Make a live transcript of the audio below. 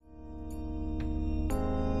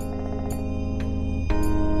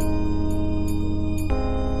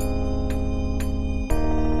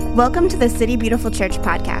Welcome to the City Beautiful Church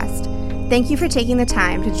podcast. Thank you for taking the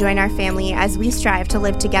time to join our family as we strive to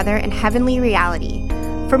live together in heavenly reality.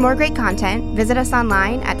 For more great content, visit us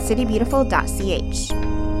online at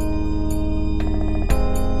citybeautiful.ch.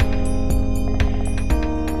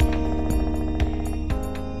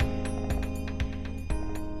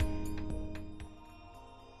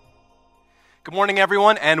 Good morning,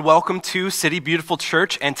 everyone, and welcome to City Beautiful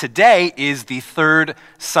Church. And today is the third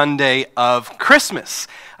Sunday of Christmas.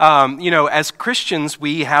 As Christians,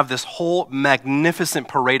 we have this whole magnificent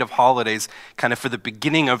parade of holidays kind of for the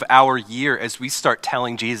beginning of our year as we start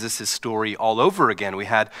telling Jesus' story all over again. We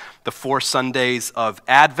had the 4 Sundays of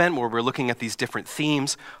Advent where we're looking at these different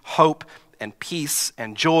themes: hope and peace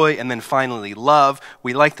and joy, and then finally love.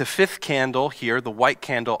 We light the 5th candle here, the white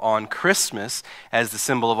candle, on Christmas as the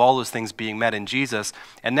symbol of all those things being met in Jesus.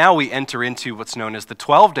 And now we enter into what's known as the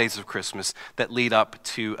 12 days of Christmas that lead up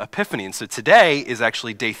to Epiphany. And so today is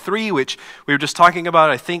actually day 3, which we were just talking about,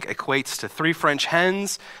 I think equates to 3 French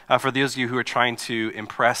hens, for those of you who are trying to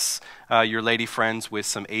impress your lady friends with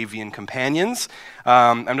some avian companions.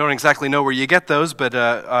 I don't exactly know where you get those, but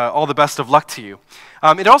all the best of luck to you.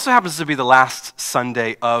 It also happens to be the last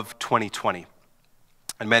Sunday of 2020.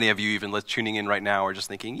 And many of you, even tuning in right now, are just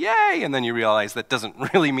thinking, yay, and then you realize that doesn't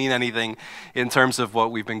really mean anything in terms of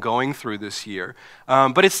what we've been going through this year.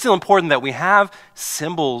 But it's still important that we have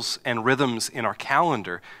symbols and rhythms in our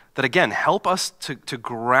calendar that, again, help us to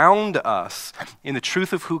ground us in the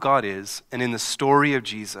truth of who God is and in the story of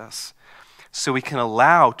Jesus, so we can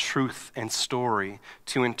allow truth and story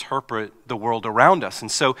to interpret the world around us.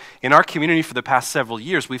 And so in our community for the past several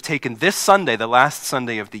years, we've taken this Sunday, the last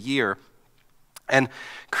Sunday of the year, and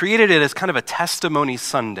created it as kind of a testimony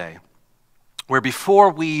Sunday, where before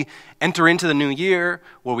we enter into the new year,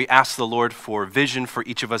 where we ask the Lord for vision for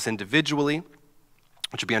each of us individually,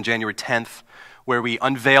 which will be on January 10th, where we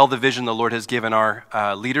unveil the vision the Lord has given our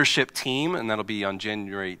leadership team, and that'll be on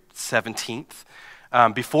January 17th.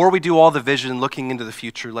 Before we do all the vision, looking into the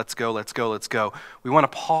future, let's go, we want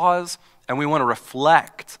to pause and we want to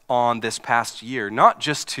reflect on this past year, not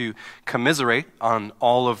just to commiserate on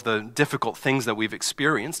all of the difficult things that we've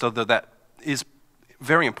experienced, although that is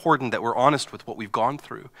very important that we're honest with what we've gone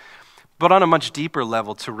through, but on a much deeper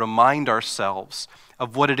level to remind ourselves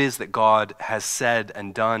of what it is that God has said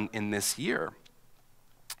and done in this year.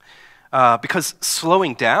 Because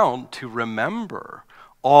slowing down to remember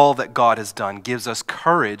all that God has done gives us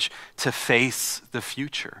courage to face the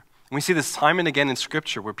future. And we see this time and again in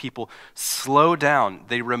Scripture where people slow down,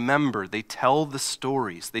 they remember, they tell the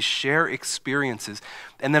stories, they share experiences,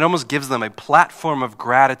 and that almost gives them a platform of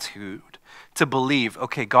gratitude to believe,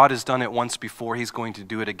 okay, God has done it once before, He's going to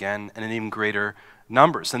do it again, and in even greater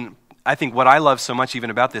numbers. And I think what I love so much even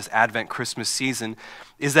about this Advent Christmas season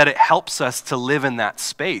is that it helps us to live in that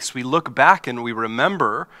space. We look back and we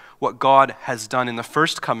remember what God has done in the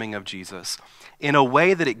first coming of Jesus in a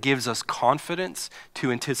way that it gives us confidence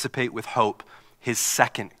to anticipate with hope His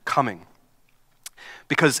second coming.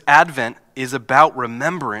 Because Advent is about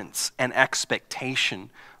remembrance and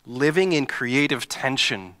expectation, living in creative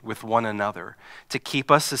tension with one another to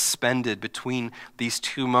keep us suspended between these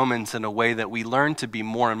two moments in a way that we learn to be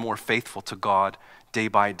more and more faithful to God day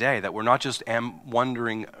by day, that we're not just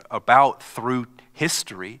wondering about through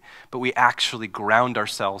history, but we actually ground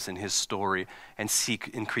ourselves in His story and seek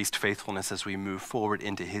increased faithfulness as we move forward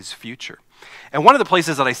into His future. And one of the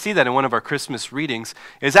places that I see that in one of our Christmas readings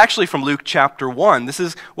is actually from Luke chapter 1. This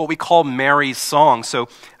is what we call Mary's song. So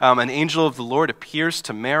an angel of the Lord appears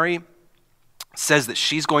to Mary, says that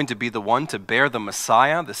she's going to be the one to bear the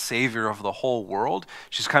Messiah, the Savior of the whole world.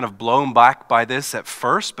 She's kind of blown back by this at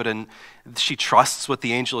first, but she trusts what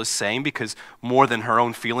the angel is saying because more than her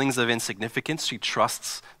own feelings of insignificance, she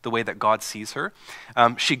trusts the way that God sees her.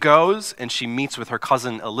 She goes and she meets with her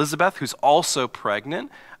cousin Elizabeth, who's also pregnant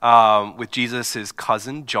with Jesus'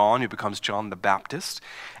 cousin John, who becomes John the Baptist.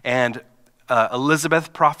 And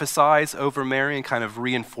Elizabeth prophesies over Mary and kind of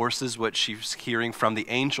reinforces what she's hearing from the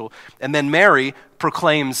angel. And then Mary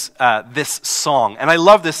proclaims this song. And I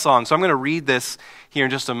love this song, so I'm going to read this here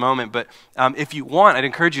in just a moment. But if you want, I'd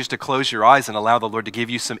encourage you just to close your eyes and allow the Lord to give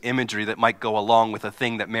you some imagery that might go along with the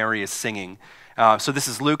thing that Mary is singing. So this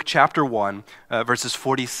is Luke chapter 1, verses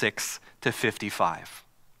 46 to 55.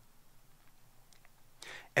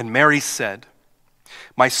 And Mary said,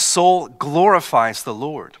 "My soul glorifies the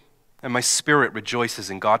Lord, and my spirit rejoices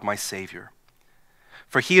in God my Savior.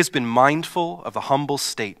 For He has been mindful of the humble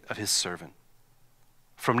state of His servant.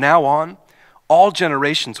 From now on, all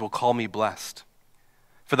generations will call me blessed.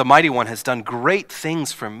 For the Mighty One has done great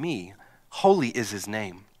things for me. Holy is His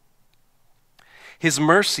name. His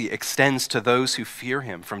mercy extends to those who fear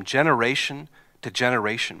him from generation to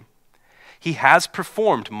generation. He has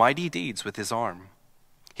performed mighty deeds with his arm.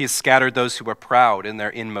 He has scattered those who are proud in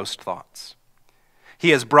their inmost thoughts.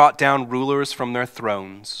 He has brought down rulers from their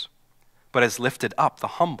thrones, but has lifted up the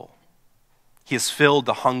humble. He has filled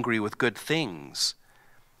the hungry with good things,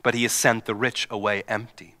 but he has sent the rich away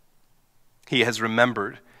empty. He has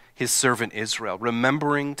remembered his servant Israel,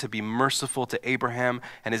 remembering to be merciful to Abraham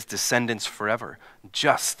and his descendants forever,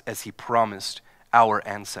 just as he promised our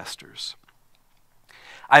ancestors.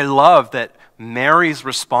 I love that Mary's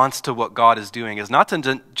response to what God is doing is not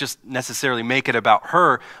to just necessarily make it about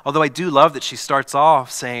her, although I do love that she starts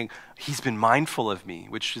off saying, he's been mindful of me,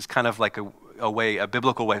 which is kind of like a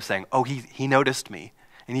biblical way of saying, oh, he noticed me,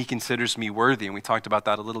 and he considers me worthy, and we talked about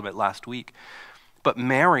that a little bit last week. But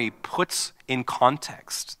Mary puts in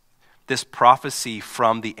context this prophecy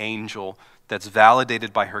from the angel that's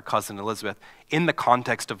validated by her cousin Elizabeth in the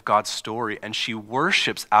context of God's story, and she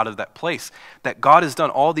worships out of that place that God has done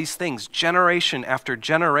all these things generation after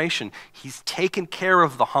generation. He's taken care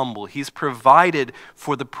of the humble. He's provided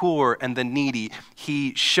for the poor and the needy.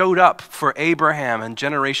 He showed up for Abraham and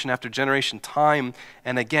generation after generation, time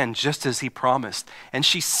and again, just as he promised. And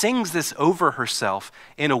she sings this over herself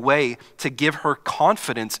in a way to give her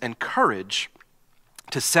confidence and courage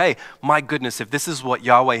to say, my goodness, if this is what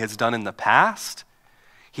Yahweh has done in the past,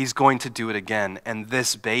 he's going to do it again. And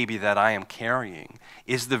this baby that I am carrying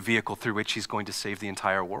is the vehicle through which he's going to save the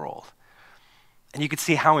entire world. And you can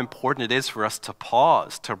see how important it is for us to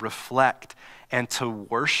pause, to reflect, and to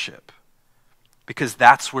worship, because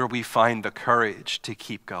that's where we find the courage to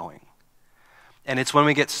keep going. And it's when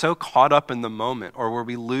we get so caught up in the moment, or where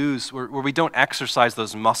we don't exercise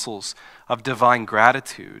those muscles of divine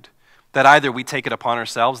gratitude, that either we take it upon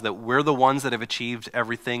ourselves that we're the ones that have achieved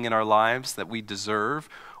everything in our lives that we deserve,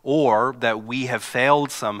 or that we have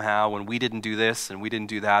failed somehow and we didn't do this and we didn't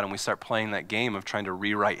do that, and we start playing that game of trying to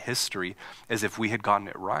rewrite history as if we had gotten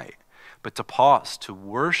it right. But to pause, to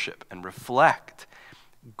worship and reflect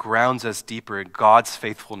grounds us deeper in God's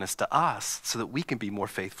faithfulness to us so that we can be more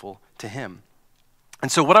faithful to him.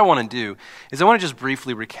 And so what I want to do is I want to just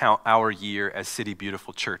briefly recount our year as City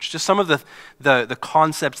Beautiful Church, just some of the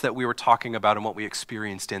concepts that we were talking about and what we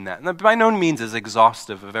experienced in that. And that by no means is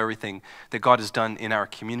exhaustive of everything that God has done in our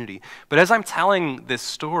community. But as I'm telling this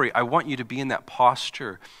story, I want you to be in that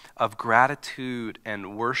posture of gratitude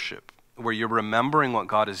and worship, where you're remembering what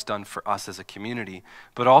God has done for us as a community,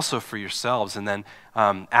 but also for yourselves. And then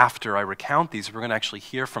after I recount these, we're going to actually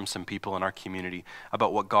hear from some people in our community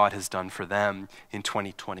about what God has done for them in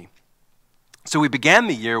 2020. So we began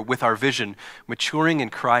the year with our vision, maturing in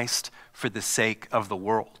Christ for the sake of the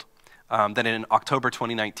world. Then in October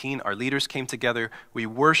 2019, our leaders came together, we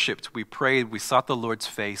worshiped, we prayed, we sought the Lord's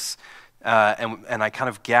face, and I kind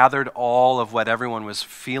of gathered all of what everyone was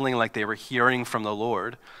feeling like they were hearing from the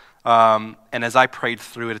Lord. And as I prayed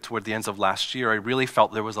through it toward the ends of last year, I really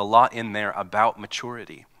felt there was a lot in there about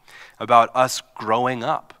maturity, about us growing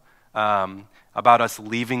up, about us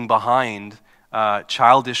leaving behind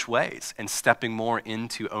childish ways and stepping more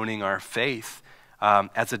into owning our faith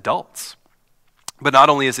as adults. But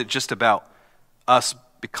not only is it just about us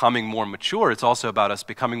becoming more mature, it's also about us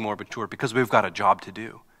becoming more mature because we've got a job to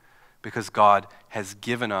do, because God has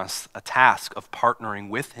given us a task of partnering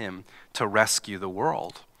with him to rescue the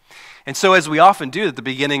world. And so as we often do at the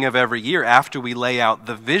beginning of every year, after we lay out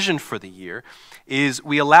the vision for the year, is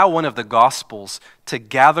we allow one of the Gospels to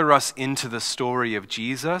gather us into the story of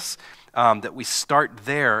Jesus, that we start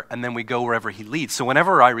there and then we go wherever he leads. So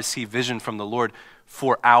whenever I receive vision from the Lord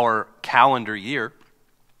for our calendar year,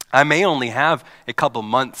 I may only have a couple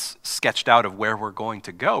months sketched out of where we're going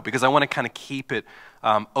to go, because I want to kind of keep it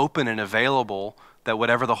open and available, that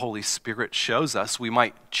whatever the Holy Spirit shows us, we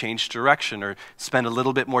might change direction or spend a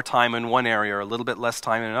little bit more time in one area or a little bit less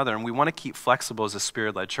time in another. And we want to keep flexible as a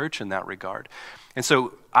Spirit-led church in that regard. And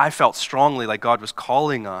so I felt strongly like God was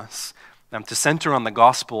calling us to center on the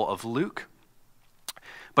Gospel of Luke,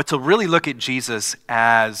 but to really look at Jesus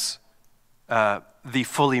as the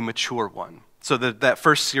fully mature one. So that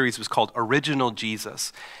first series was called Original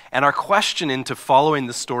Jesus. And our question into following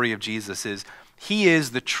the story of Jesus is, he is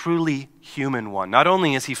the truly human one. Not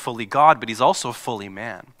only is he fully God, but he's also fully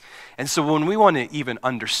man. And so when we want to even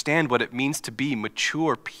understand what it means to be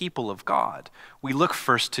mature people of God, we look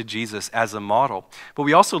first to Jesus as a model. But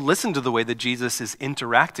we also listen to the way that Jesus is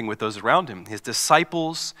interacting with those around him, his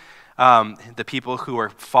disciples, the people who are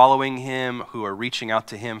following him, who are reaching out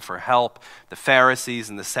to him for help, the Pharisees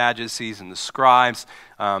and the Sadducees and the scribes,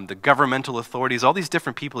 the governmental authorities, all these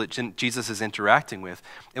different people that Jesus is interacting with.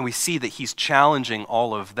 And we see that he's challenging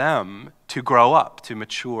all of them to grow up, to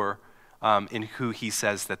mature in who he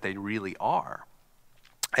says that they really are.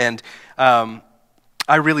 And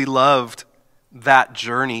I really loved that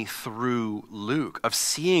journey through Luke of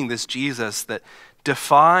seeing this Jesus that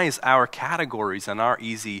defies our categories and our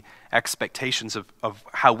easy expectations of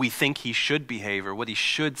how we think he should behave or what he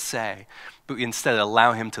should say, but instead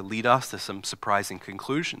allow him to lead us to some surprising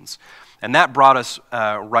conclusions. And that brought us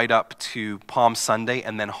right up to Palm Sunday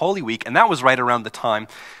and then Holy Week, and that was right around the time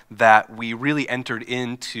that we really entered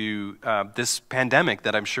into this pandemic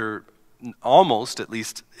that I'm sure almost, at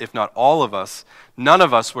least, if not all of us, none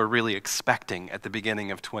of us were really expecting at the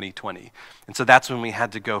beginning of 2020. And so that's when we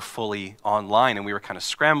had to go fully online, and we were kind of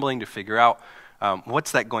scrambling to figure out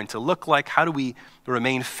what's that going to look like? How do we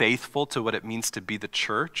remain faithful to what it means to be the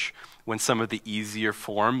church when some of the easier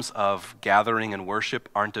forms of gathering and worship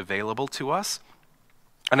aren't available to us?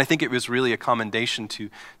 And I think it was really a commendation to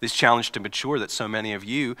this challenge to mature that so many of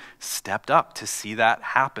you stepped up to see that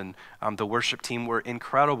happen. The worship team were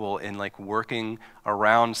incredible in working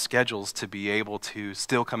around schedules to be able to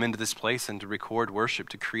still come into this place and to record worship,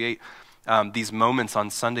 to create these moments on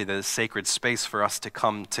Sunday that is sacred space for us to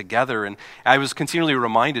come together. And I was continually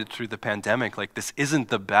reminded through the pandemic, this isn't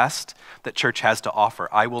the best that church has to offer.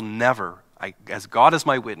 I will never, as God is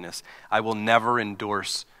my witness, I will never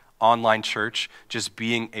endorse online church just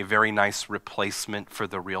being a very nice replacement for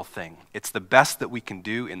the real thing. It's the best that we can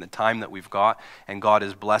do in the time that we've got, and God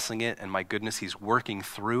is blessing it, and my goodness, he's working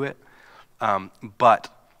through it.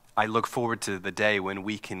 But I look forward to the day when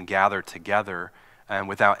we can gather together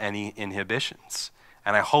without any inhibitions.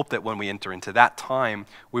 And I hope that when we enter into that time,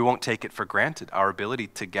 we won't take it for granted, our ability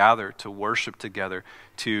to gather, to worship together,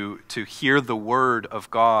 to hear the word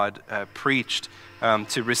of God preached,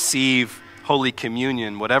 to receive Holy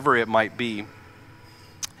Communion, whatever it might be.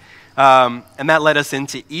 And that led us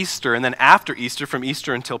into Easter. And then after Easter, from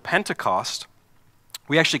Easter until Pentecost,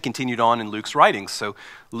 we actually continued on in Luke's writings. So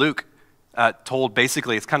Luke told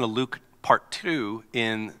basically, it's kind of Luke part 2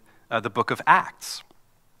 in the book of Acts.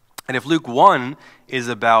 And if Luke 1 is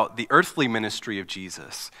about the earthly ministry of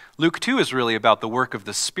Jesus, Luke 2 is really about the work of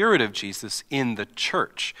the Spirit of Jesus in the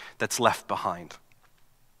church that's left behind.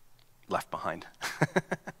 Left behind.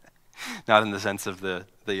 Not in the sense of the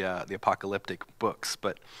apocalyptic books,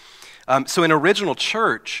 but so in original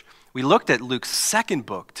church, we looked at Luke's second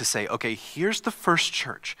book to say, okay, here's the first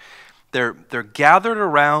church. They're gathered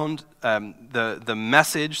around the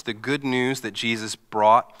message, the good news that Jesus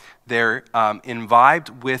brought. They're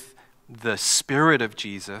imbibed with the Spirit of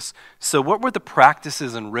Jesus. So what were the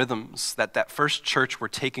practices and rhythms that first church were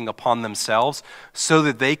taking upon themselves so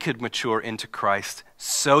that they could mature into Christ,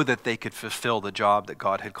 so that they could fulfill the job that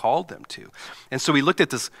God had called them to? And so we looked at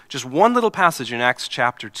this, just one little passage in Acts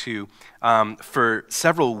chapter 2 for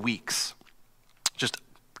several weeks, just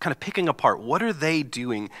kind of picking apart what are they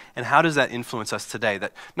doing and how does that influence us today?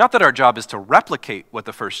 That not that our job is to replicate what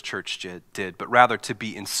the first church did, but rather to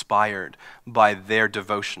be inspired by their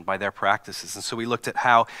devotion, by their practices. And so we looked at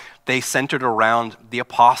how they centered around the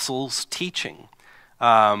apostles' teaching,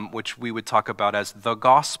 which we would talk about as the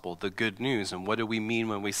gospel, the good news. And what do we mean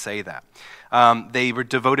when we say that? They were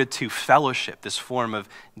devoted to fellowship, this form of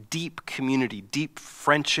deep community, deep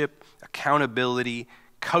friendship, accountability,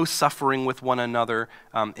 co-suffering with one another,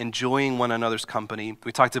 enjoying one another's company.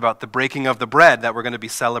 We talked about the breaking of the bread that we're going to be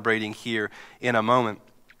celebrating here in a moment.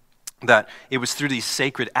 That it was through these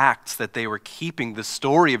sacred acts that they were keeping the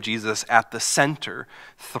story of Jesus at the center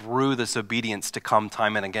through this obedience to come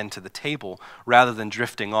time and again to the table, rather than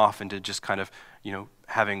drifting off into just kind of,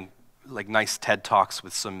 having nice TED Talks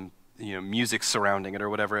with some music surrounding it or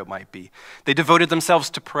whatever it might be. They devoted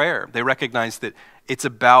themselves to prayer. They recognized that it's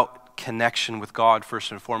about connection with God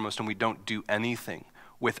first and foremost, and we don't do anything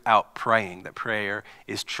without praying, that prayer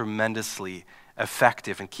is tremendously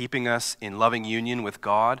effective in keeping us in loving union with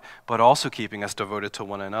God, but also keeping us devoted to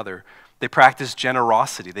one another. They practiced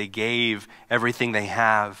generosity. They gave everything they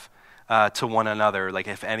have to one another.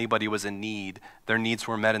 If anybody was in need, their needs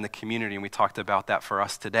were met in the community, and we talked about that for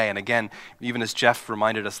us today. And again, even as Jeff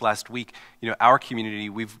reminded us last week, our community,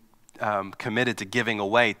 we've committed to giving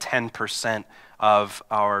away 10% of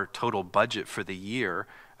our total budget for the year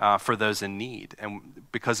for those in need. And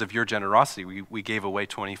because of your generosity, we gave away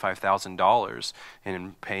 $25,000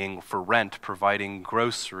 in paying for rent, providing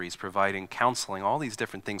groceries, providing counseling, all these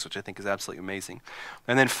different things, which I think is absolutely amazing.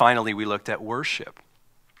 And then finally, we looked at worship,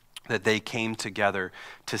 that they came together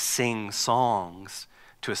to sing songs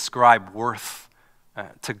to ascribe worth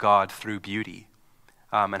to God through beauty,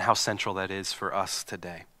 and how central that is for us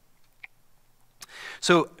today.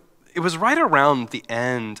 So it was right around the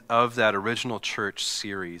end of that original church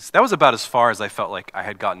series. That was about as far as I felt like I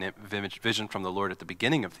had gotten vision from the Lord at the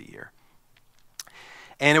beginning of the year.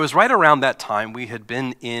 And it was right around that time we had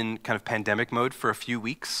been in kind of pandemic mode for a few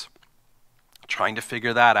weeks, trying to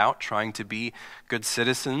figure that out, trying to be good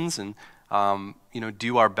citizens and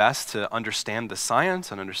do our best to understand the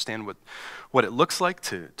science and understand what it looks like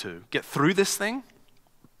to get through this thing,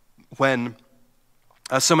 when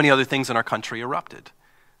so many other things in our country erupted.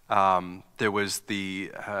 There was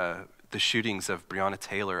the shootings of Breonna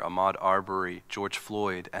Taylor, Ahmaud Arbery, George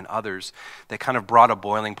Floyd, and others that kind of brought a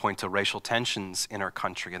boiling point to racial tensions in our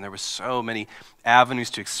country. And there were so many avenues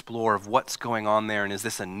to explore of what's going on there, and is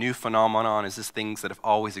this a new phenomenon? Is this things that have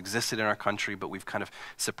always existed in our country, but we've kind of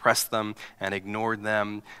suppressed them and ignored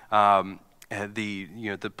them?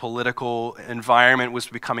 The political environment was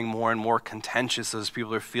becoming more and more contentious as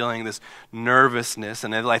people are feeling this nervousness.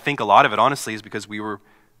 And I think a lot of it, honestly, is because we were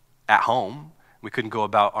at home. We couldn't go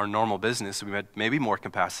about our normal business, so we had maybe more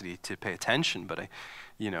capacity to pay attention. But,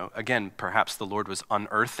 again, perhaps the Lord was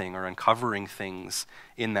unearthing or uncovering things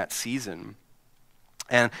in that season.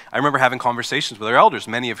 And I remember having conversations with our elders,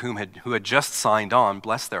 many of whom who had just signed on,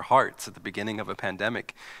 bless their hearts, at the beginning of a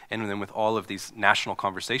pandemic, and then with all of these national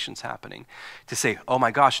conversations happening, to say, oh my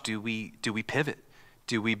gosh, do we pivot?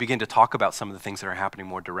 Do we begin to talk about some of the things that are happening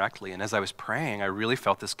more directly? And as I was praying, I really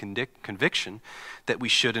felt this conviction that we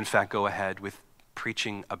should, in fact, go ahead with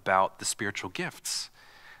preaching about the spiritual gifts,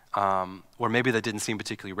 or maybe that didn't seem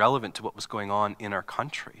particularly relevant to what was going on in our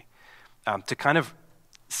country. To kind of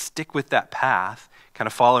stick with that path, kind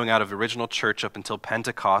of following out of the original church up until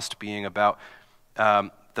Pentecost being about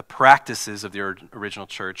the practices of the original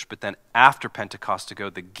church, but then after Pentecost to go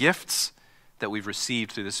the gifts that we've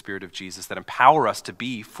received through the Spirit of Jesus that empower us to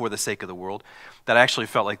be for the sake of the world, that I actually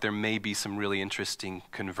felt like there may be some really interesting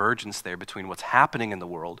convergence there between what's happening in the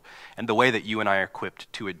world and the way that you and I are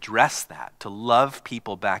equipped to address that, to love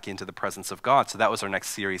people back into the presence of God. So that was our next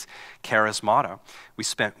series, Charismata. We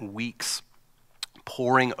spent weeks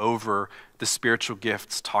poring over the spiritual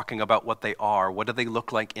gifts, talking about what they are, what do they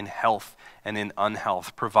look like in health and in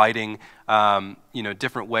unhealth, providing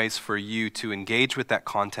different ways for you to engage with that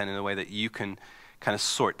content in a way that you can kind of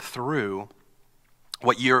sort through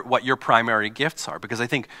what your primary gifts are. Because I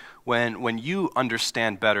think when you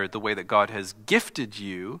understand better the way that God has gifted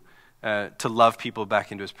you to love people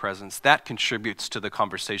back into his presence, that contributes to the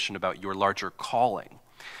conversation about your larger calling.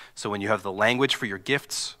 So when you have the language for your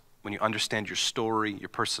gifts, when you understand your story, your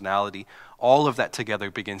personality, all of that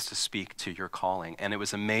together begins to speak to your calling. And it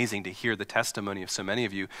was amazing to hear the testimony of so many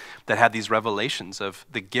of you that had these revelations of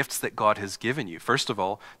the gifts that God has given you. First of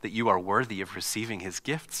all, that you are worthy of receiving his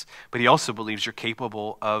gifts, but he also believes you're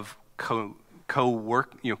capable of co-authoring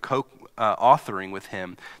with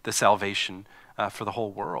him the salvation for the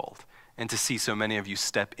whole world. And to see so many of you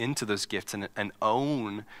step into those gifts and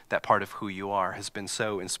own that part of who you are has been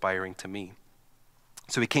so inspiring to me.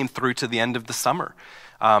 So we came through to the end of the summer.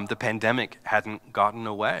 The pandemic hadn't gotten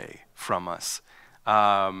away from us.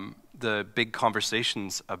 The big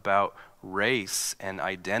conversations about race and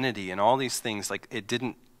identity and all these things,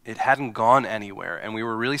 it hadn't gone anywhere. And we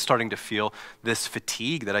were really starting to feel this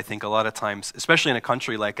fatigue that I think a lot of times, especially in a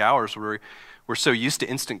country like ours, where we're so used to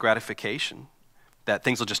instant gratification that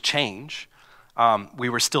things will just change. We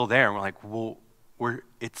were still there, and we're like, well,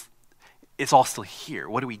 it's all still here.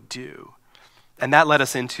 What do we do? And that led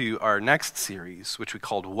us into our next series, which we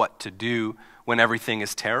called What to Do When Everything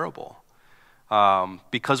is Terrible.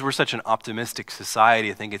 Because we're such an optimistic society,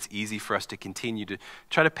 I think it's easy for us to continue to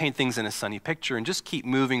try to paint things in a sunny picture and just keep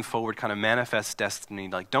moving forward, kind of manifest destiny.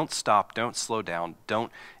 Like, don't stop, don't slow down,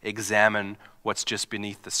 don't examine what's just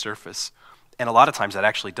beneath the surface. And a lot of times that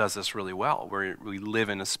actually does us really well, where we live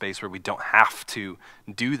in a space where we don't have to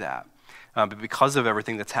do that. But because of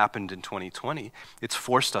everything that's happened in 2020, it's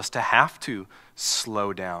forced us to have to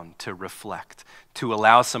slow down, to reflect, to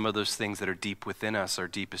allow some of those things that are deep within us, our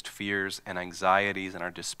deepest fears and anxieties and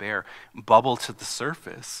our despair, bubble to the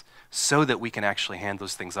surface so that we can actually hand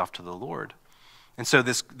those things off to the Lord. And so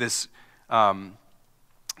this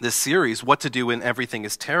series, What to Do When Everything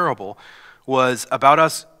is Terrible, was about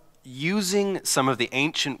us using some of the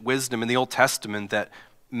ancient wisdom in the Old Testament that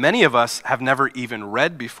many of us have never even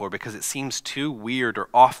read before because it seems too weird or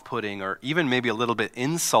off-putting or even maybe a little bit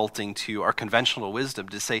insulting to our conventional wisdom,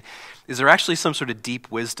 to say, is there actually some sort of deep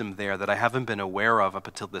wisdom there that I haven't been aware of up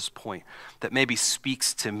until this point that maybe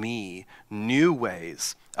speaks to me new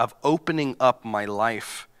ways of opening up my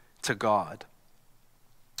life to God?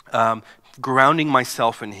 grounding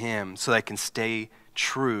myself in him so that I can stay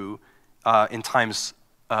true in times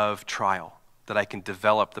of trial, that I can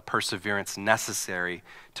develop the perseverance necessary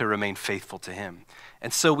to remain faithful to him.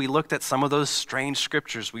 And so we looked at some of those strange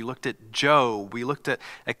scriptures. We looked at Job, we looked at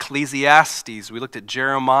Ecclesiastes, we looked at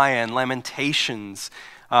Jeremiah and Lamentations,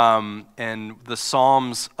 and the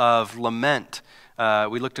Psalms of lament.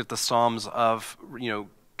 We looked at the Psalms of,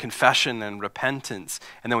 confession and repentance.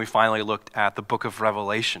 And then we finally looked at the book of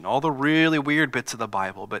Revelation, all the really weird bits of the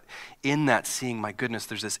Bible. But in that, seeing, my goodness,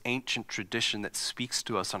 there's this ancient tradition that speaks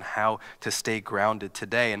to us on how to stay grounded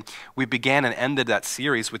today. And we began and ended that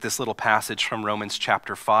series with this little passage from Romans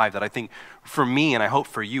chapter 5 that I think for me, and I hope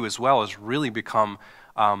for you as well, has really become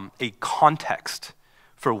a context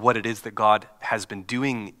for what it is that God has been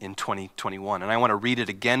doing in 2021. And I want to read it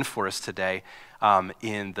again for us today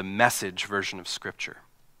in the Message version of Scripture.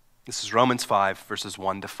 This is Romans 5, verses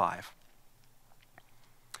 1 to 5.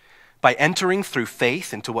 By entering through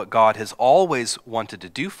faith into what God has always wanted to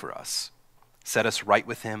do for us, set us right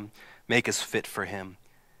with him, make us fit for him,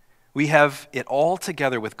 we have it all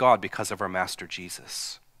together with God because of our Master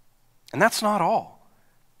Jesus. And that's not all.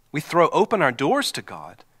 We throw open our doors to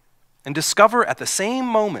God and discover at the same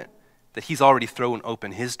moment that he's already thrown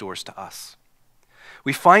open his doors to us.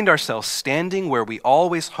 We find ourselves standing where we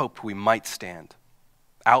always hoped we might stand,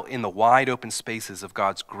 out in the wide open spaces of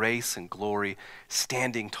God's grace and glory,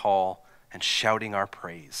 standing tall and shouting our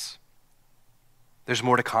praise. There's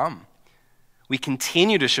more to come. We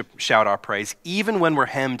continue to shout our praise even when we're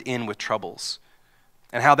hemmed in with troubles,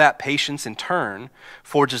 and how that patience in turn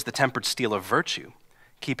forges the tempered steel of virtue,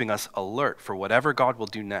 keeping us alert for whatever God will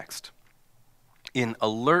do next. In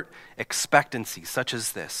alert expectancy such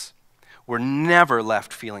as this, we're never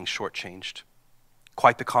left feeling shortchanged.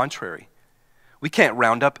 Quite the contrary. We can't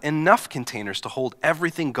round up enough containers to hold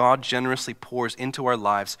everything God generously pours into our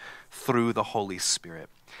lives through the Holy Spirit.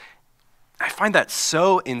 I find that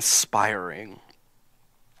so inspiring.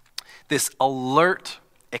 This alert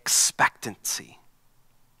expectancy.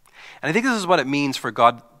 And I think this is what it means for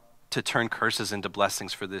God to turn curses into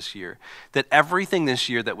blessings for this year. That everything this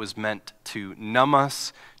year that was meant to numb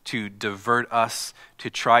us, to divert us, to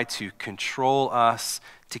try to control us,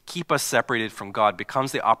 to keep us separated from God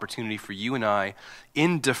becomes the opportunity for you and I,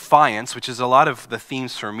 in defiance, which is a lot of the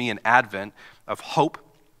themes for me in Advent, of hope,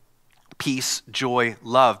 peace, joy,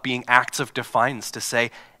 love, being acts of defiance to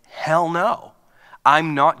say, hell no,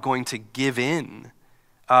 I'm not going to give in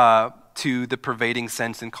to the pervading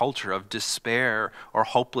sense and culture of despair or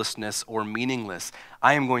hopelessness or meaningless.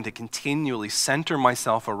 I am going to continually center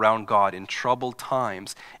myself around God in troubled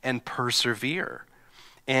times and persevere.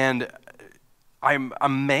 And I'm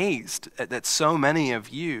amazed that so many of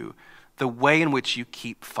you, the way in which you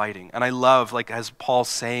keep fighting. And I love, like as Paul's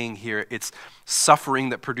saying here, it's suffering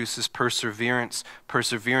that produces perseverance,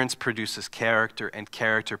 perseverance produces character, and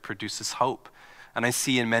character produces hope. And I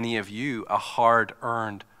see in many of you a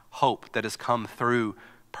hard-earned hope that has come through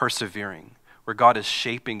persevering, where God is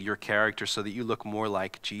shaping your character so that you look more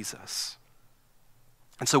like Jesus.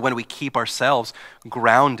 And so when we keep ourselves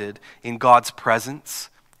grounded in God's presence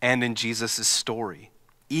and in Jesus' story,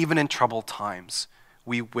 even in troubled times,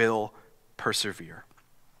 we will persevere.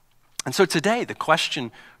 And so today, the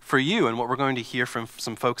question for you, and what we're going to hear from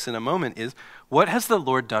some folks in a moment, is what has the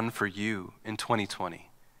Lord done for you in 2020?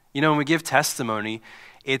 You know, when we give testimony,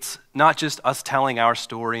 it's not just us telling our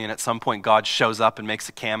story and at some point God shows up and makes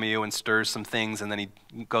a cameo and stirs some things and then he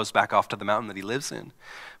goes back off to the mountain that he lives in.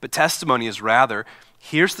 But testimony is rather,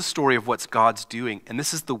 here's the story of what God's doing, and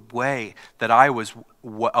this is the way that I was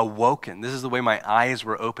awoken. This is the way my eyes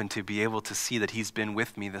were open to be able to see that he's been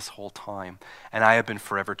with me this whole time, and I have been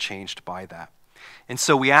forever changed by that. And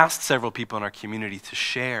so we asked several people in our community to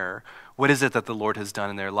share what is it that the Lord has done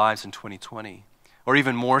in their lives in 2020. Or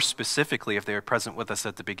even more specifically, if they were present with us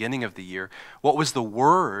at the beginning of the year, what was the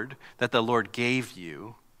word that the Lord gave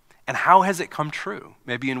you, and how has it come true?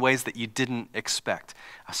 Maybe in ways that you didn't expect.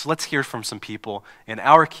 So let's hear from some people in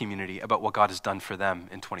our community about what God has done for them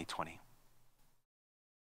in 2020.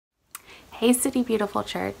 Hey, City Beautiful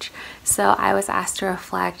Church. So I was asked to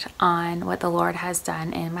reflect on what the Lord has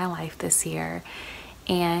done in my life this year.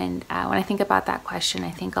 And when I think about that question, I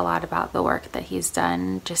think a lot about the work that he's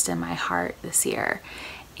done just in my heart this year.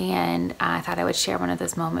 And I thought I would share one of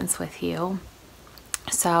those moments with you.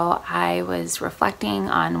 So I was reflecting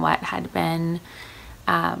on what had been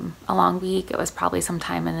a long week. It was probably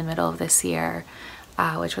sometime in the middle of this year,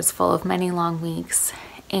 which was full of many long weeks.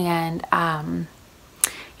 And, I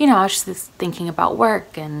was just thinking about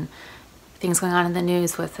work and things going on in the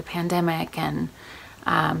news with the pandemic and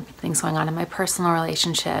things going on in my personal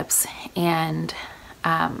relationships. And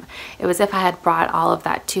It was as if I had brought all of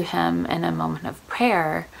that to him in a moment of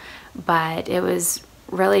prayer, but it was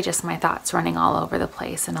really just my thoughts running all over the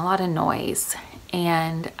place and a lot of noise.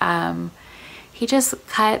 And he just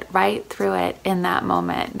cut right through it in that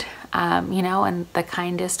moment, in the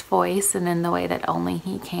kindest voice and in the way that only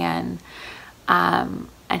he can.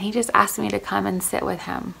 And he just asked me to come and sit with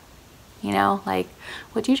him.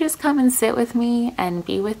 Would you just come and sit with me and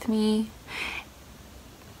be with me?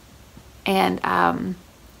 And,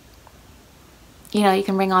 you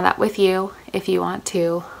can bring all that with you if you want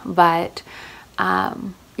to, but,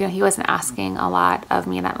 he wasn't asking a lot of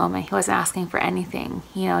me in that moment. He wasn't asking for anything,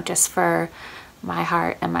 just for my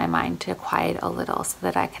heart and my mind to quiet a little so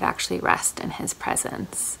that I could actually rest in his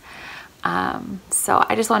presence. So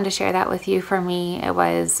I just wanted to share that with you. For me, it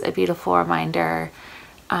was a beautiful reminder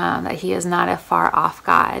that he is not a far off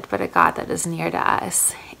God, but a God that is near to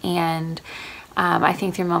us. And I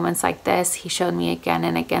think through moments like this, he showed me again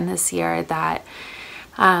and again this year that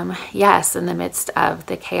yes, in the midst of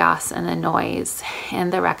the chaos and the noise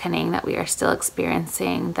and the reckoning that we are still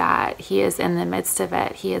experiencing, that he is in the midst of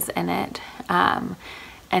it, he is in it,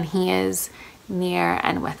 and he is near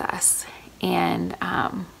and with us. And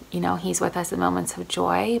he's with us in moments of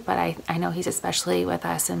joy, but I know he's especially with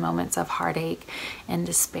us in moments of heartache and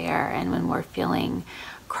despair, and when we're feeling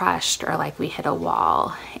crushed or like we hit a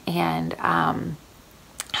wall, and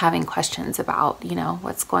having questions about,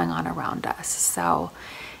 what's going on around us. So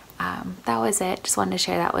that was it. Just wanted to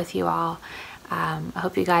share that with you all. I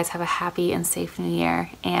hope you guys have a happy and safe new year,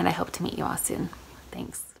 and I hope to meet you all soon.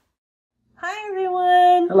 Thanks. Hi,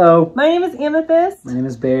 everyone. Hello. My name is Amethyst. My name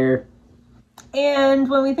is Bear. And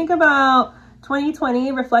when we think about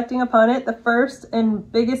 2020, reflecting upon it, the first and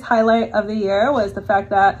biggest highlight of the year was the fact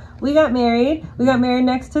that we got married. We got married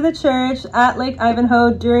next to the church at Lake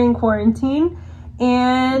Ivanhoe during quarantine.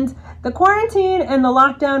 And the quarantine and the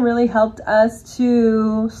lockdown really helped us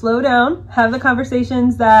to slow down, have the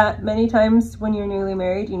conversations that many times when you're newly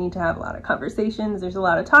married, you need to have a lot of conversations. There's a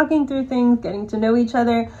lot of talking through things, getting to know each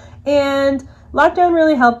other. And lockdown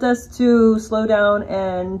really helped us to slow down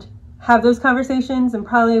and have those conversations. And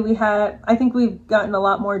probably I think we've gotten a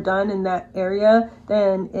lot more done in that area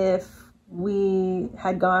than if we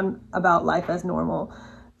had gone about life as normal.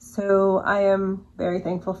 So I am very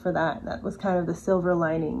thankful for that. That was kind of the silver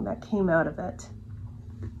lining that came out of it.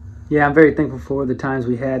 Yeah, I'm very thankful for the times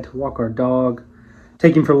we had to walk our dog,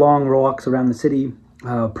 take him for long walks around the city,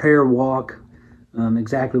 prayer walk,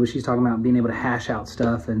 exactly what she's talking about, being able to hash out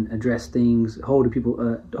stuff and address things, hold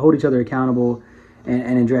each other accountable,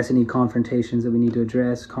 and address any confrontations that we need to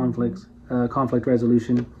address, conflict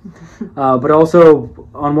resolution. But also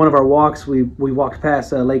on one of our walks, we walked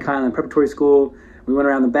past Lake Highland Preparatory School. We went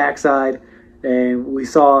around the backside and we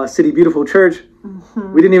saw City Beautiful Church.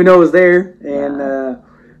 Mm-hmm. We didn't even know it was there. And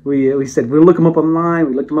we said, we'll look them up online.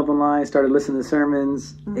 We looked them up online, started listening to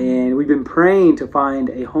sermons. Mm-hmm. And we've been praying to find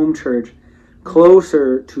a home church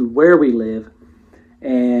closer to where we live.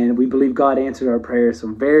 And we believe God answered our prayers. So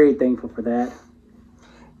I'm very thankful for that.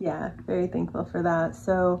 Yeah, very thankful for that.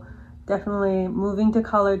 So definitely moving to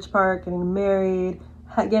College Park, getting married,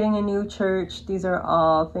 getting a new church. These are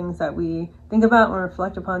all things that we think about and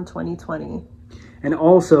reflect upon 2020. And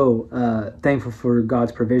also thankful for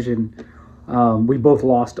God's provision. We both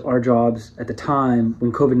lost our jobs at the time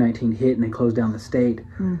when COVID-19 hit and they closed down the state.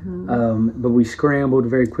 Mm-hmm. But we scrambled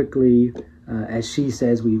very quickly. As she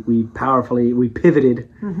says, we pivoted.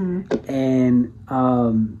 Mm-hmm. And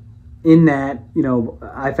in that,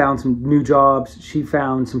 I found some new jobs. She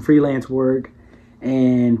found some freelance work.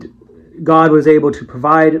 And God was able to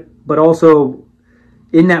provide, but also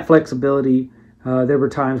in that flexibility, there were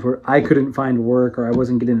times where I couldn't find work or I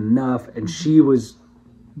wasn't getting enough, and she was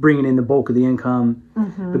bringing in the bulk of the income.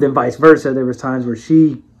 Mm-hmm. But then vice versa, there was times where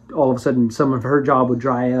she, all of a sudden, some of her job would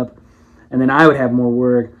dry up, and then I would have more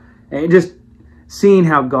work. And just seeing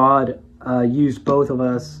how God used both of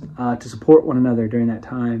us to support one another during that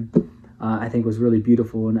time, I think was really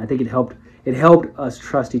beautiful, and I think it helped us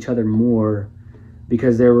trust each other more.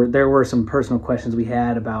 Because there were some personal questions we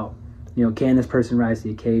had about, can this person rise to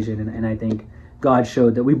the occasion? And I think God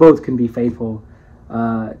showed that we both can be faithful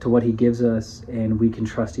to what he gives us, and we can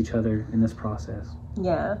trust each other in this process.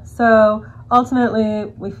 Yeah, so ultimately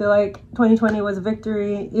we feel like 2020 was a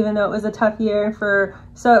victory, even though it was a tough year for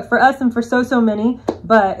us and for so many,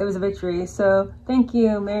 but it was a victory. So thank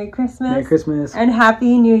you. Merry Christmas. Merry Christmas. And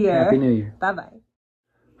Happy New Year. Happy New Year. Bye-bye.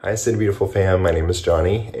 Hi, City Beautiful fam. My name is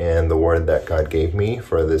Johnny, and the word that God gave me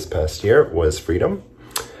for this past year was freedom.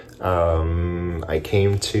 I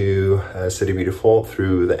came to City Beautiful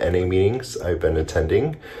through the NA meetings I've been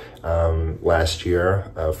attending. Last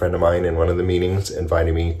year, a friend of mine in one of the meetings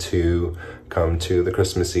invited me to come to the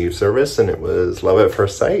Christmas Eve service, and it was love at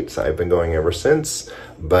first sight. I've been going ever since.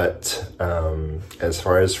 But as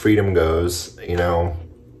far as freedom goes,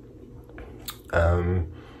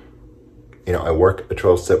 I work a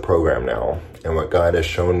 12-step program now, and what God has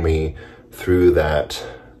shown me through that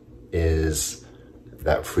is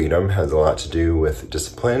that freedom has a lot to do with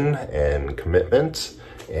discipline and commitment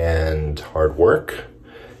and hard work,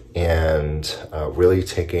 and really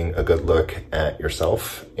taking a good look at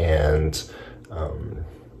yourself and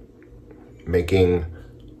making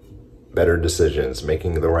better decisions,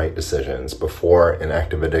 making the right decisions. Before an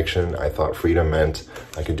active addiction, I thought freedom meant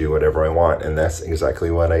I could do whatever I want, and that's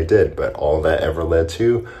exactly what I did. But all that ever led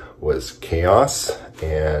to was chaos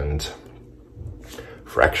and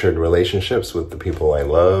fractured relationships with the people I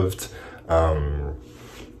loved.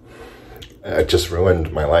 It just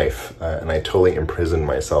ruined my life, and I totally imprisoned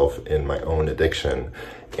myself in my own addiction.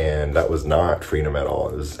 And that was not freedom at all.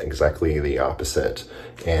 It was exactly the opposite.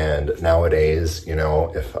 And nowadays,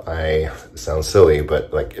 if I sound silly,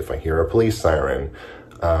 but like if I hear a police siren,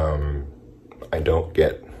 I don't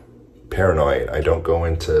get paranoid. I don't go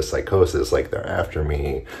into psychosis like they're after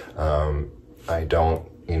me. I don't,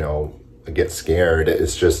 get scared.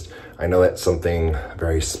 It's just, I know that's something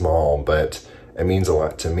very small, but it means a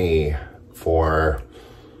lot to me for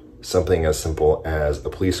something as simple as a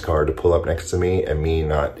police car to pull up next to me and me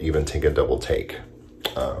not even take a double take.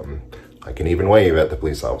 I can even wave at the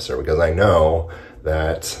police officer because I know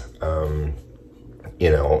that,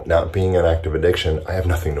 not being an active addiction, I have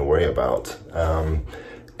nothing to worry about.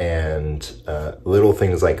 And little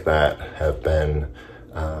things like that have been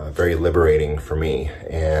very liberating for me,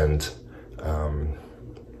 and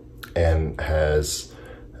has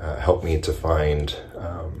helped me to find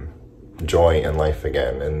joy in life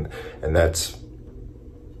again. And that's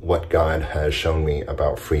what God has shown me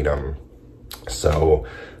about freedom. So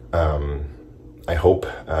I hope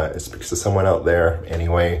it speaks to someone out there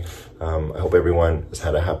anyway. I hope everyone has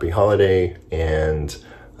had a happy holiday, and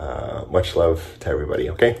much love to everybody,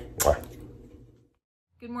 okay? Mwah.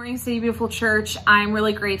 Good morning, City Beautiful Church. I'm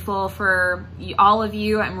really grateful for all of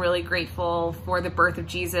you. I'm really grateful for the birth of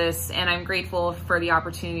Jesus, and I'm grateful for the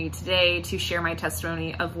opportunity today to share my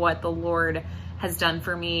testimony of what the Lord has done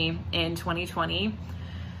for me in 2020.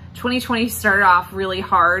 2020 started off really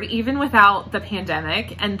hard, even without the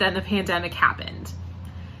pandemic, and then the pandemic happened.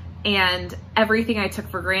 And everything I took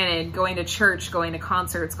for granted, going to church, going to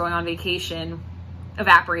concerts, going on vacation,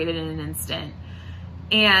 evaporated in an instant.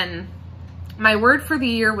 And my word for the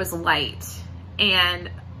year was light,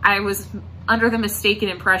 and I was under the mistaken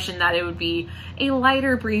impression that it would be a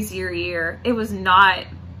lighter, breezier year. It was not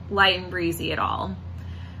light and breezy at all.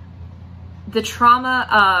 The trauma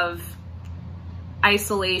of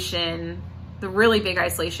isolation, the really big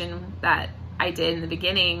isolation that I did in the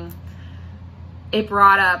beginning, it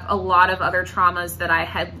brought up a lot of other traumas that I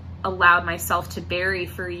had allowed myself to bury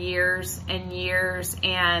for years and years,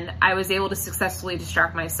 and I was able to successfully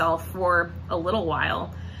distract myself for a little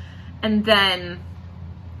while. And then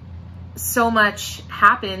so much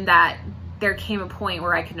happened that there came a point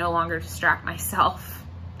where I could no longer distract myself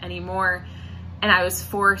anymore, and I was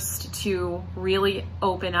forced to really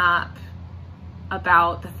open up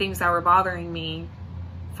about the things that were bothering me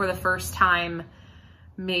for the first time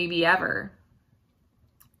maybe ever.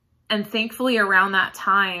 And thankfully around that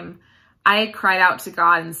time, I cried out to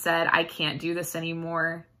God and said, I can't do this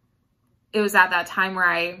anymore. It was at that time where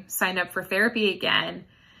I signed up for therapy again.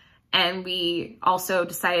 And we also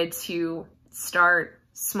decided to start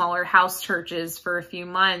smaller house churches for a few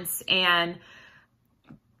months. And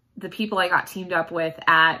the people I got teamed up with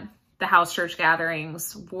at the house church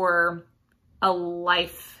gatherings were a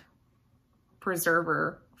life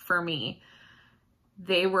preserver for me.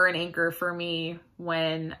 They were an anchor for me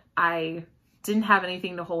when I didn't have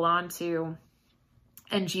anything to hold on to.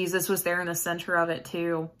 And Jesus was there in the center of it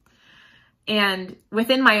too. And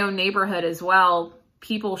within my own neighborhood as well,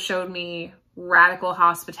 people showed me radical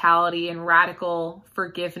hospitality and radical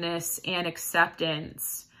forgiveness and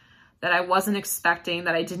acceptance that I wasn't expecting,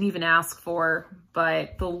 that I didn't even ask for,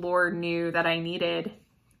 but the Lord knew that I needed.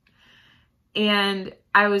 And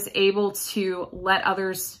I was able to let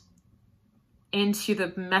others into the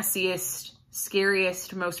messiest,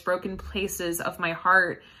 scariest, most broken places of my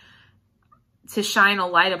heart, to shine a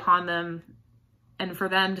light upon them and for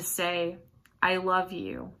them to say, I love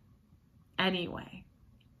you anyway.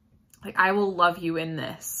 Like, I will love you in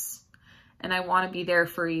this, and I want to be there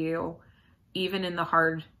for you, even in the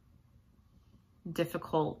hard,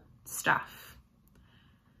 difficult stuff.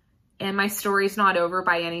 And my story's not over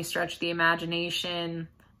by any stretch of the imagination,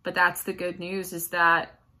 but that's the good news, is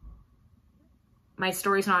that my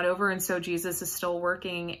story's not over, and so Jesus is still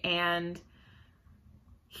working, and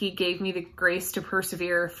he gave me the grace to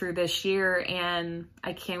persevere through this year, and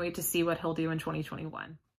I can't wait to see what he'll do in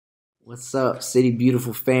 2021. What's up, City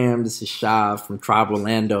Beautiful fam? This is Shav from Tribe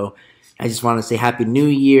Orlando. I just want to say Happy New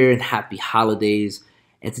Year and Happy Holidays,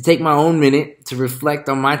 and to take my own minute to reflect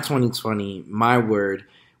on my 2020, my word,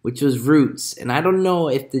 which was roots. And I don't know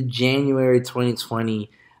if the January 2020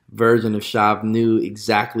 version of Shav knew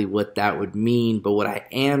exactly what that would mean, but what I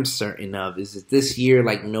am certain of is that this year,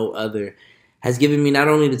 like no other, has given me not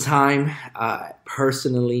only the time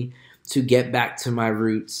personally to get back to my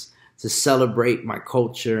roots, to celebrate my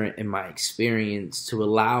culture and my experience, to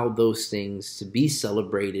allow those things to be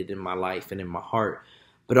celebrated in my life and in my heart,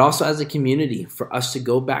 but also as a community for us to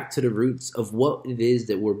go back to the roots of what it is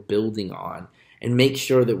that we're building on and make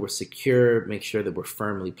sure that we're secure, make sure that we're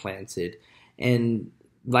firmly planted. And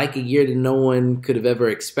like a year that no one could have ever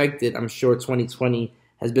expected, I'm sure 2020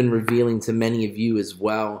 has been revealing to many of you as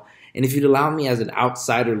well. And if you'd allow me as an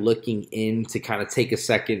outsider looking in to kind of take a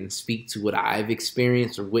second and speak to what I've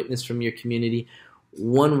experienced or witnessed from your community,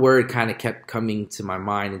 one word kind of kept coming to my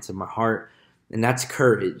mind and to my heart, and that's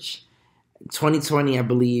courage. 2020, I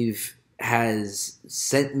believe, has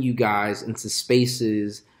sent you guys into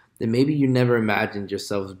spaces that maybe you never imagined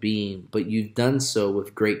yourselves being, but you've done so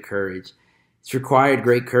with great courage. It's required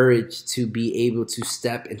great courage to be able to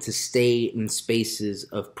step and to stay in spaces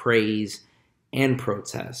of praise and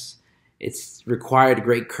protest. It's required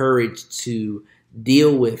great courage to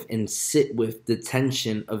deal with and sit with the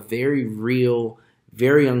tension of very real,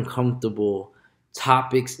 very uncomfortable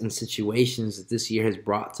topics and situations that this year has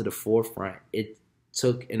brought to the forefront. It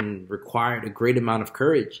took and required a great amount of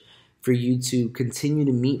courage for you to continue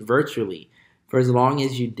to meet virtually for as long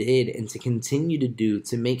as you did, and to continue to do,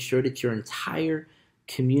 to make sure that your entire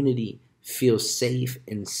community feels safe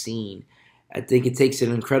and seen. I think it takes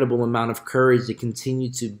an incredible amount of courage to continue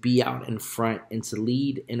to be out in front and to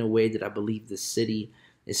lead in a way that I believe the city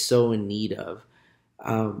is so in need of.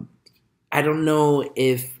 I don't know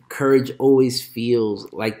if courage always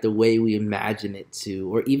feels like the way we imagine it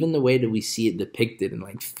to, or even the way that we see it depicted in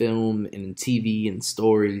like film and in TV and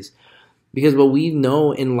stories. Because what we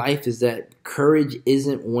know in life is that courage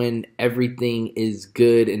isn't when everything is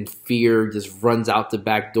good and fear just runs out the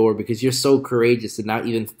back door because you're so courageous that not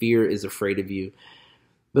even fear is afraid of you.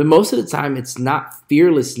 But most of the time, it's not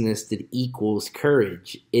fearlessness that equals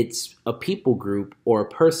courage. It's a people group or a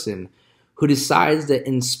person who decides that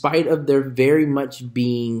in spite of there very much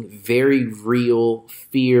being very real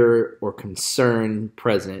fear or concern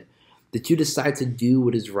present, that you decide to do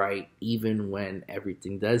what is right even when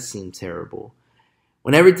everything does seem terrible.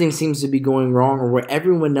 When everything seems to be going wrong or where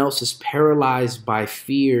everyone else is paralyzed by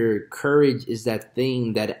fear, courage is that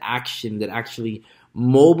thing, that action that actually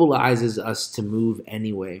mobilizes us to move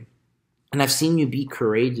anyway. And I've seen you be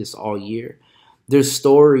courageous all year. There's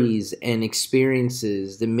stories and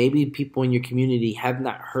experiences that maybe people in your community have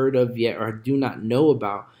not heard of yet or do not know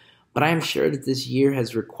about, but I am sure that this year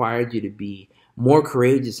has required you to be more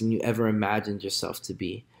courageous than you ever imagined yourself to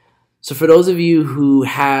be. So for those of you who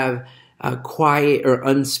have quiet or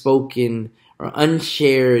unspoken or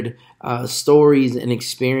unshared stories and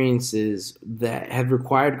experiences that have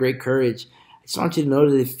required great courage, I just want you to know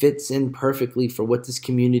that it fits in perfectly for what this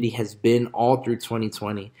community has been all through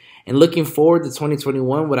 2020. And looking forward to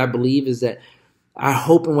 2021, what I believe is that I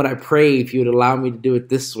hope and what I pray, if you would allow me to do it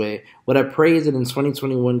this way, what I pray is that in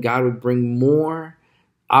 2021, God would bring more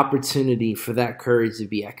opportunity for that courage to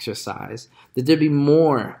be exercised, that there'd be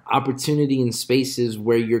more opportunity in spaces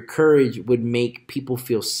where your courage would make people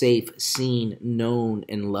feel safe, seen, known,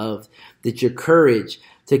 and loved, that your courage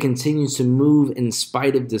to continue to move in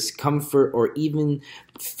spite of discomfort or even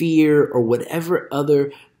fear or whatever other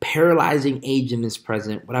paralyzing agent is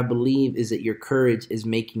present, what I believe is that your courage is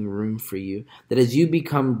making room for you, that as you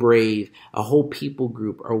become brave, a whole people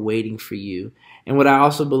group are waiting for you. And what I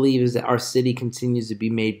also believe is that our city continues to be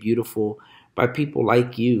made beautiful by people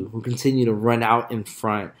like you who continue to run out in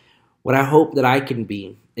front. What I hope that I can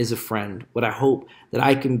be is a friend. What I hope that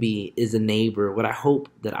I can be is a neighbor. What I hope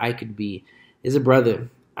that I could be is a brother.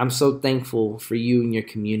 I'm so thankful for you and your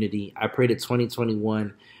community. I pray that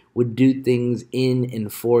 2021 would do things in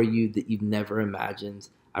and for you that you've never imagined.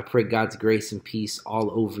 I pray God's grace and peace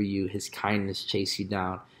all over you, his kindness chase you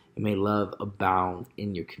down, and may love abound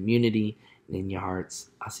in your community and in your hearts.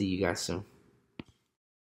 I'll see you guys soon.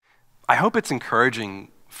 I hope it's encouraging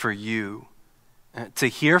for you to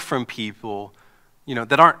hear from people,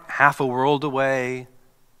 that aren't half a world away,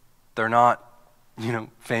 They're not,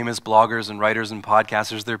 famous bloggers and writers and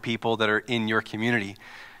podcasters. They're people that are in your community,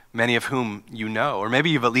 many of whom you know, or maybe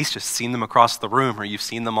you've at least just seen them across the room, or you've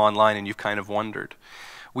seen them online and you've kind of wondered.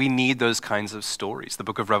 We need those kinds of stories. The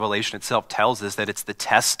book of Revelation itself tells us that it's the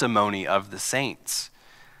testimony of the saints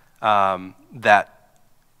that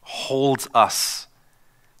holds us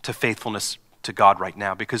to faithfulness to God right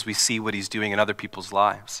now, because we see what he's doing in other people's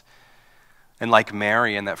lives. And like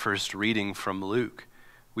Mary in that first reading from Luke,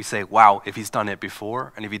 we say, wow, if he's done it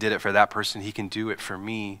before, and if he did it for that person, he can do it for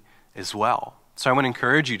me as well. So I want to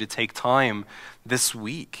encourage you to take time this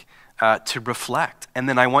week to reflect. And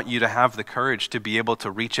then I want you to have the courage to be able to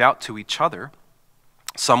reach out to each other.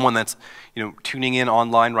 Someone that's tuning in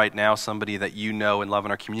online right now, somebody that you know and love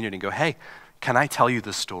in our community, and go, hey, can I tell you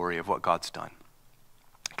the story of what God's done?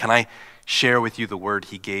 Can I share with you the word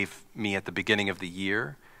he gave me at the beginning of the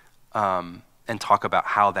year, and talk about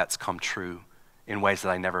how that's come true in ways that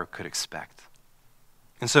I never could expect?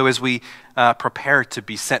 And so as we prepare to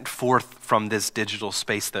be sent forth from this digital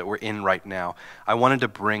space that we're in right now, I wanted to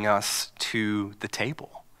bring us to the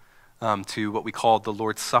table, to what we call the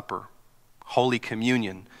Lord's Supper, Holy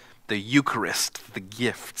Communion, the Eucharist, the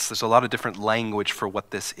gifts. There's a lot of different language for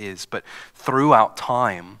what this is, but throughout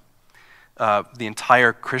time, the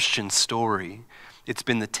entire Christian story, it's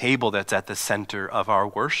been the table that's at the center of our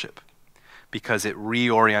worship, because it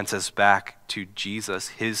reorients us back to Jesus,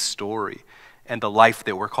 his story, and the life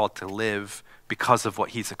that we're called to live because of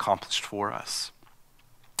what he's accomplished for us.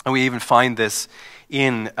 And we even find this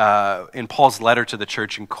in Paul's letter to the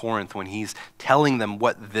church in Corinth, when he's telling them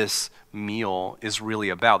what this meal is really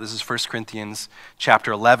about. This is 1 Corinthians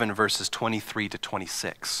chapter 11, verses 23 to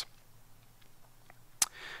 26.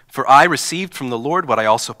 For I received from the Lord what I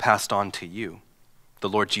also passed on to you. The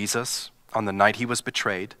Lord Jesus, on the night he was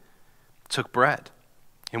betrayed, took bread.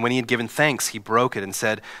 And when he had given thanks, he broke it and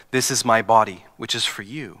said, "This is my body, which is for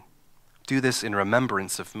you. Do this in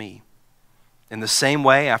remembrance of me." In the same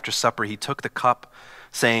way, after supper, he took the cup,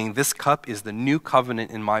 saying, "This cup is the new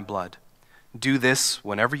covenant in my blood. Do this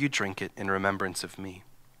whenever you drink it in remembrance of me.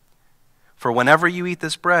 For whenever you eat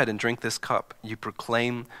this bread and drink this cup, you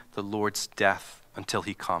proclaim the Lord's death until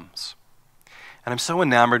he comes." And I'm so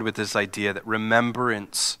enamored with this idea that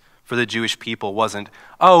remembrance for the Jewish people wasn't,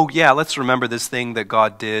 oh yeah, let's remember this thing that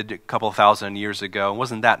God did a couple thousand years ago.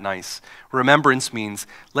 Wasn't that nice? Remembrance means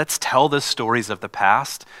let's tell the stories of the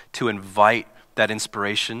past to invite that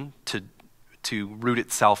inspiration to root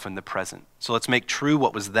itself in the present. So let's make true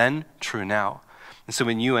what was then true now. And so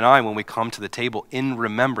when we come to the table in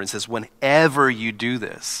remembrance, is whenever you do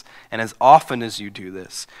this, and as often as you do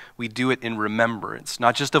this, we do it in remembrance,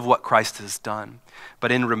 not just of what Christ has done, but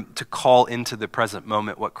to call into the present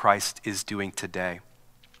moment what Christ is doing today.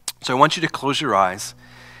 So I want you to close your eyes,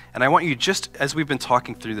 and I want you, just as we've been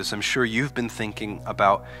talking through this, I'm sure you've been thinking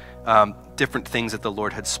about different things that the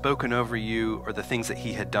Lord had spoken over you, or the things that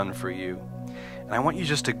he had done for you. And I want you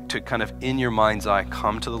just to kind of, in your mind's eye,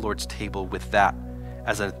 come to the Lord's table with that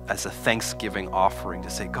as a thanksgiving offering, to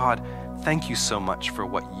say, God, thank you so much for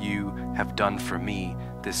what you have done for me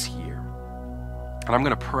this year. And I'm going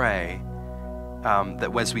to pray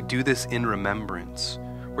that as we do this in remembrance,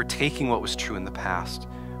 we're taking what was true in the past,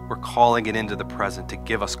 we're calling it into the present to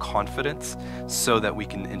give us confidence so that we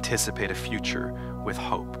can anticipate a future with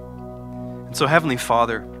hope. And so, Heavenly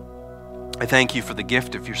Father, I thank you for the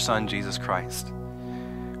gift of your Son, Jesus Christ,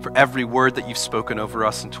 for every word that you've spoken over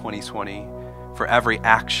us in 2020, for every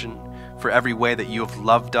action, for every way that you have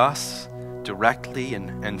loved us directly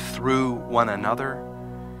and through one another.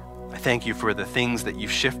 I thank you for the things that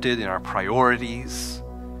you've shifted in our priorities,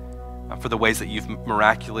 for the ways that you've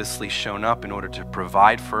miraculously shown up in order to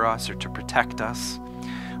provide for us or to protect us,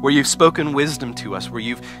 where you've spoken wisdom to us, where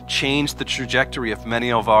you've changed the trajectory of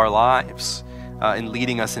many of our lives in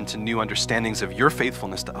leading us into new understandings of your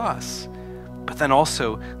faithfulness to us, but then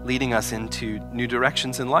also leading us into new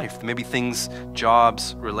directions in life, maybe things,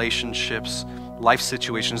 jobs, relationships, life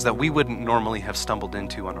situations that we wouldn't normally have stumbled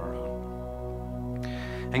into on our own.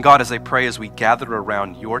 And God, as I pray, as we gather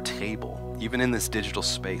around your table, even in this digital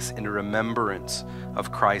space, in remembrance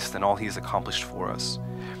of Christ and all he's accomplished for us,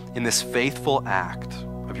 in this faithful act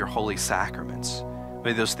of your holy sacraments,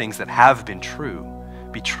 may those things that have been true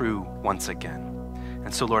be true once again.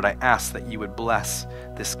 And so, Lord, I ask that you would bless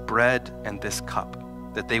this bread and this cup,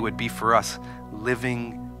 that they would be for us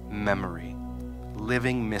living memory,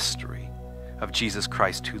 living mystery of Jesus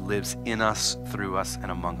Christ, who lives in us, through us, and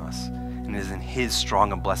among us. And it is in his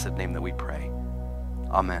strong and blessed name that we pray.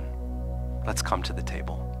 Amen. Let's come to the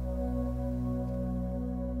table.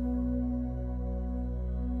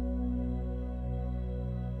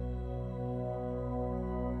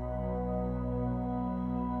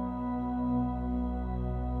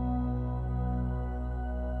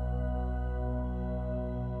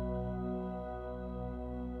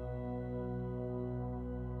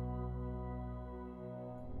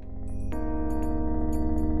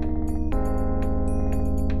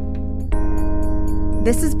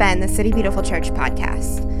 This has been the City Beautiful Church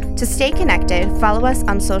podcast. To stay connected, follow us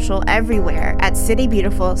on social everywhere at City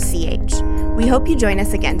Beautiful CH. We hope you join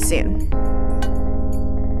us again soon.